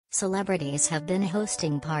Celebrities have been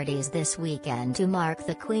hosting parties this weekend to mark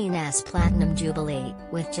the Queen's Platinum Jubilee,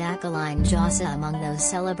 with Jacqueline Jossa among those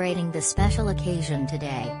celebrating the special occasion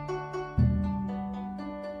today.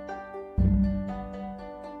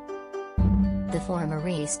 The former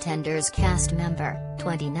EastEnders cast member,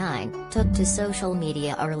 29, took to social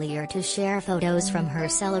media earlier to share photos from her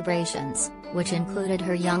celebrations, which included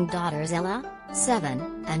her young daughters Ella,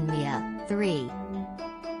 7, and Mia, 3.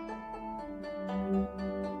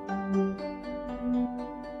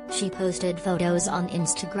 She posted photos on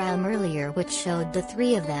Instagram earlier which showed the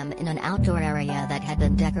three of them in an outdoor area that had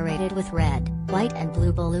been decorated with red, white and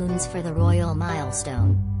blue balloons for the royal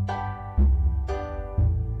milestone.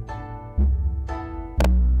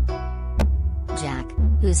 Jack,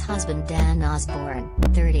 whose husband Dan Osborne,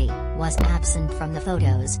 30, was absent from the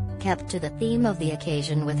photos, kept to the theme of the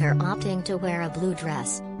occasion with her opting to wear a blue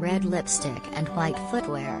dress, red lipstick and white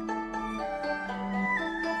footwear.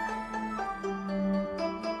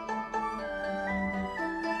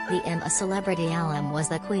 A celebrity alum was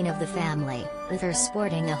the queen of the family, with her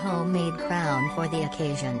sporting a homemade crown for the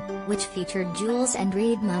occasion, which featured jewels and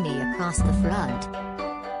reed mummy across the front.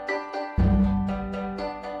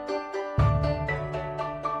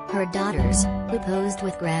 Her daughters, who posed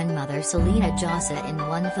with grandmother Selena Jossa in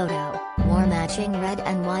one photo, wore matching red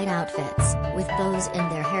and white outfits, with bows in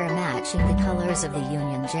their hair matching the colors of the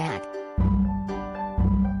Union Jack.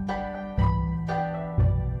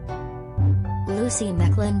 Lucy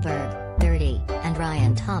Mecklenburgh, 30, and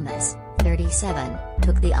Ryan Thomas, 37,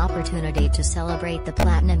 took the opportunity to celebrate the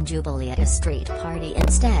Platinum Jubilee at a street party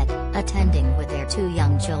instead, attending with their two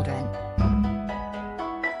young children.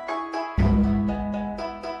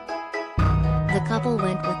 The couple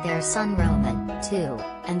went with their son Roman, 2,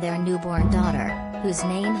 and their newborn daughter, whose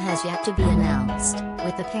name has yet to be announced,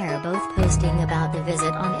 with the pair both posting about the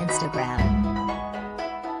visit on Instagram.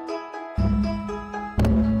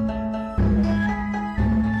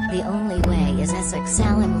 The Only Way is Essex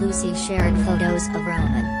alum Lucy shared photos of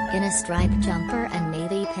Roman, in a striped jumper and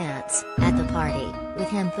navy pants, at the party, with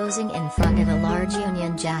him posing in front of a large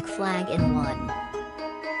Union Jack flag in one.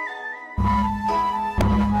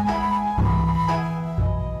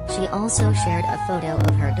 She also shared a photo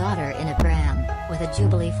of her daughter in a pram, with a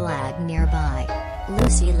Jubilee flag nearby.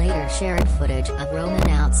 Lucy later shared footage of Roman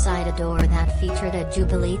outside a door that featured a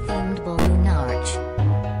Jubilee-themed balloon arch.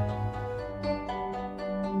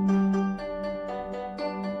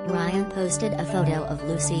 Ryan posted a photo of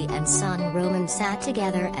Lucy and son Roman sat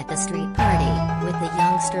together at the street party, with the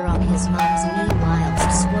youngster on his mom's knee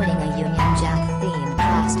whilst sporting a Union Jack-themed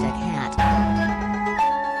plastic hat.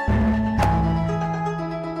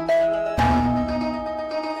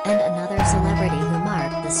 And another celebrity who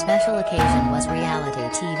marked the special occasion was reality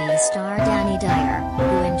TV star Danny Dyer,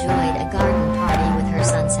 who enjoyed a garden party with her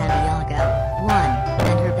son Santiago, 1,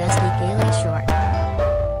 and her bestie Kaylee Short.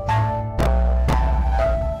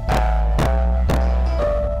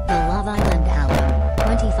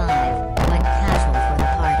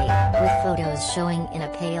 Showing in a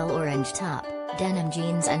pale orange top, denim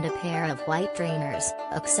jeans and a pair of white trainers,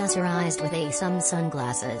 accessorized with some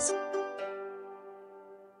sunglasses.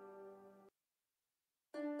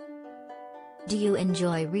 Do you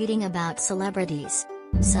enjoy reading about celebrities?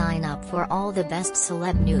 Sign up for all the best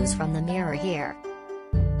celeb news from the Mirror here.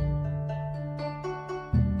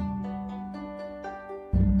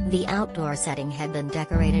 The outdoor setting had been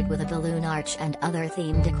decorated with a balloon arch and other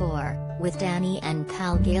themed decor, with Danny and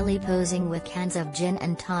pal Gailey posing with cans of gin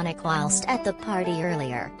and tonic whilst at the party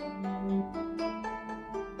earlier.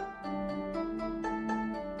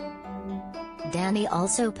 Danny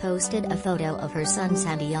also posted a photo of her son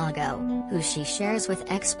Santiago, who she shares with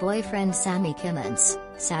ex-boyfriend Sammy Kimmins,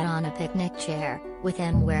 sat on a picnic chair, with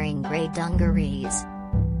him wearing grey dungarees.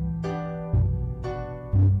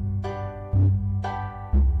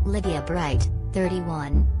 Lydia Bright,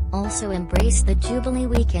 31, also embraced the Jubilee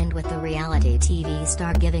weekend with the reality TV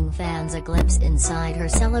star giving fans a glimpse inside her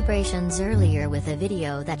celebrations earlier with a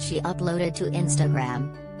video that she uploaded to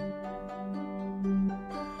Instagram.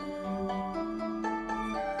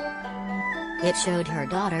 It showed her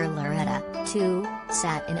daughter Loretta, 2,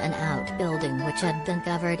 sat in an outbuilding which had been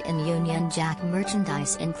covered in Union Jack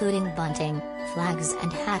merchandise including bunting, flags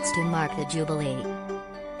and hats to mark the Jubilee.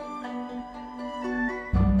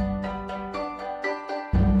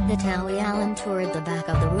 The Towie alum toured the back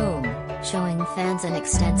of the room, showing fans an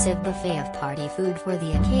extensive buffet of party food for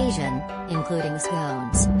the occasion, including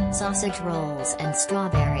scones, sausage rolls and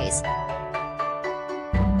strawberries.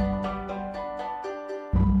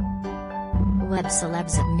 Web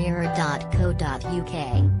celebs at mirror.co.uk